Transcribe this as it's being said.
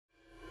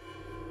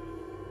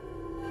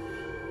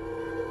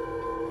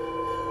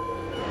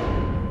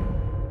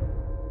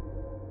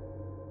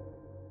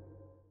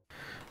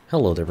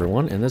Hello there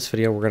everyone, in this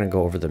video we're going to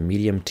go over the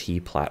medium T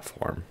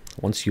platform.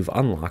 Once you've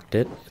unlocked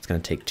it, it's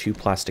going to take 2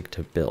 plastic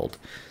to build.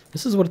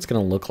 This is what it's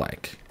going to look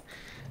like.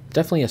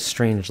 Definitely a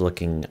strange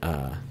looking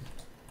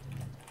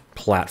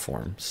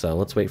platform, so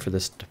let's wait for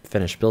this to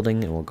finish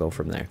building and we'll go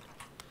from there.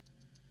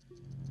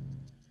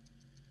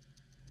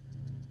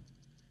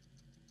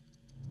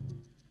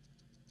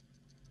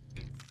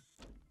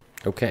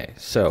 Okay,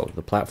 so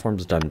the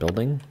platform's done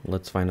building.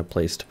 Let's find a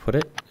place to put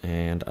it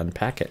and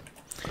unpack it.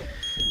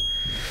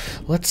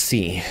 Let's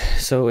see,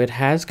 so it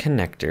has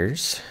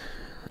connectors,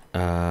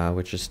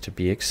 which is to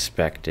be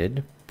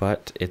expected,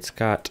 but it's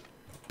got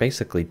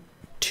basically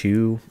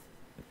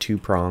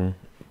two-prong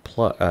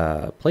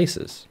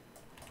places.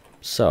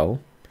 So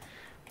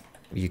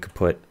you could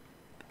put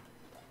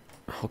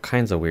all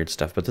kinds of weird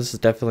stuff, but this is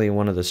definitely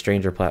one of the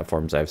stranger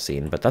platforms I've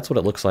seen, but that's what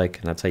it looks like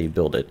and that's how you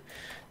build it.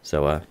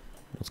 So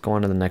let's go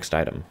on to the next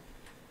item.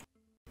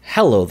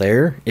 Hello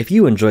there! If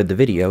you enjoyed the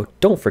video,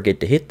 don't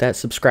forget to hit that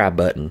subscribe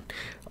button.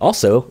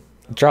 Also,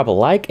 drop a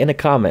like and a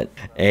comment,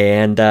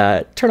 and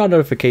turn on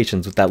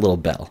notifications with that little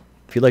bell.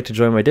 If you'd like to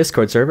join my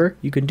Discord server,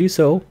 you can do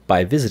so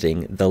by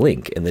visiting the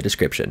link in the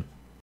description.